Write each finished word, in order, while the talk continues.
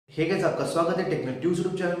Hey guys, आपका स्वागत है टेक्नो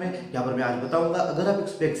यूट्यूब चैनल में। यहाँ पर मैं आज बताऊंगा अगर आप एक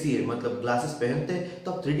स्पेक्सी है मतलब ग्लासेस पहनते हैं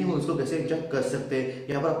तो आप 3D मूवीज को कैसे एंजॉय कर सकते हैं।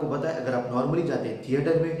 यहाँ पर आपको पता है अगर आप नॉर्मली जाते हैं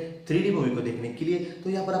थिएटर में 3D मूवी को देखने के लिए तो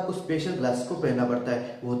यहाँ पर आपको स्पेशल ग्लासेस को पहनना पड़ता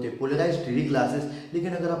है, वो होते हैं पोलराइज्ड 3D ग्लासेस।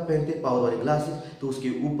 लेकिन अगर आप पहनते हैं पावर वाले ग्लासेस तो उसके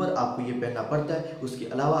ऊपर आपको ये पहनना पड़ता है, उसके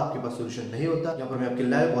अलावा आपके पास सोल्यूशन नहीं होता। यहाँ पर मैं आपके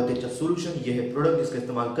लाए बहुत अच्छा सोल्यूशन, ये है प्रोडक्ट जिसका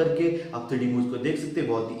इस्तेमाल करके आप 3D मूवीज को देख सकते हैं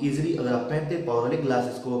बहुत ही इजीली अगर आप पहनते हैं पावर वाले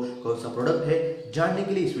ग्लासेस को। कौन सा प्रोडक्ट है जानने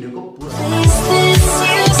के लिए इस वीडियो को पूरा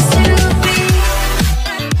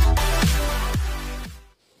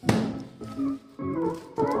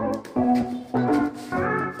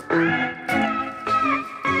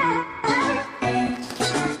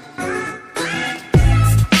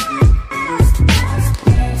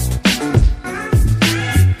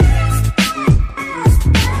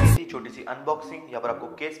छोटी सी अनबॉक्सिंग। यहाँ पर आपको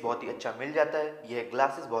केस बहुत ही अच्छा मिल जाता है, यह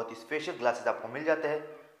ग्लासेस बहुत ही स्पेशल ग्लासेस आपको मिल जाते हैं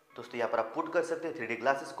दोस्तों। यहाँ पर आप पुट कर सकते हैं 3D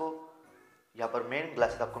ग्लासेस को। यहाँ पर मेन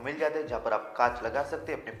ग्लासेस आपको मिल जाते हैं जहाँ पर आप कांच लगा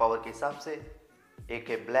सकते हैं अपने पावर के हिसाब से। एक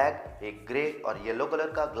है ब्लैक, एक ग्रे और येलो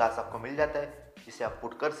कलर का ग्लास आपको मिल जाता है जिसे आप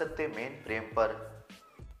पुट कर सकते हैं मेन फ्रेम पर।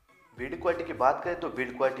 बिल्ड क्वालिटी की बात करें तो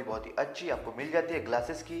बिल्ड क्वालिटी बहुत ही अच्छी आपको मिल जाती है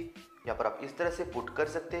ग्लासेस की। यहाँ पर आप इस तरह से पुट कर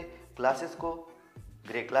सकते हैं ग्लासेस को।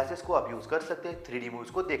 ग्रे ग्लासेस को आप यूज़ कर सकते हैं 3D मूवीज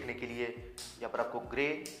को देखने के लिए। यहाँ पर आपको ग्रे,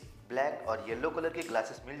 ब्लैक और येलो कलर के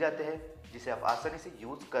ग्लासेस मिल जाते हैं जिसे आप आसानी से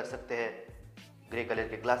यूज़ कर सकते हैं। ग्रे कलर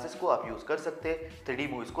के ग्लासेस को आप यूज़ कर सकते हैं 3D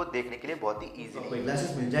मूवीज को देखने के लिए बहुत ही इजीली। आपको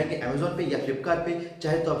ग्लासेस मिल जाएंगे अमेजोन पे या फ्लिपकार्ट पे,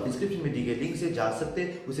 चाहे तो आप डिस्क्रिप्शन में दी गई लिंक से जा सकते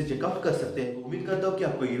हैं, उसे चेकआउट कर सकते हैं। उम्मीद करता हूँ कि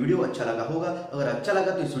आपको ये वीडियो अच्छा लगा होगा। अगर अच्छा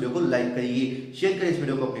लगा तो इस वीडियो को लाइक करिए, शेयर करिए इस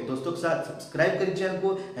वीडियो को अपने दोस्तों के साथ, सब्सक्राइब करिए चैनल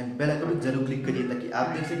को एंड बेल आइकन जरूर क्लिक करिए ताकि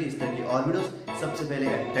आप देख सकें इस तरह की और वीडियोस सबसे पहले।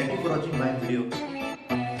 Thank you for watching my video.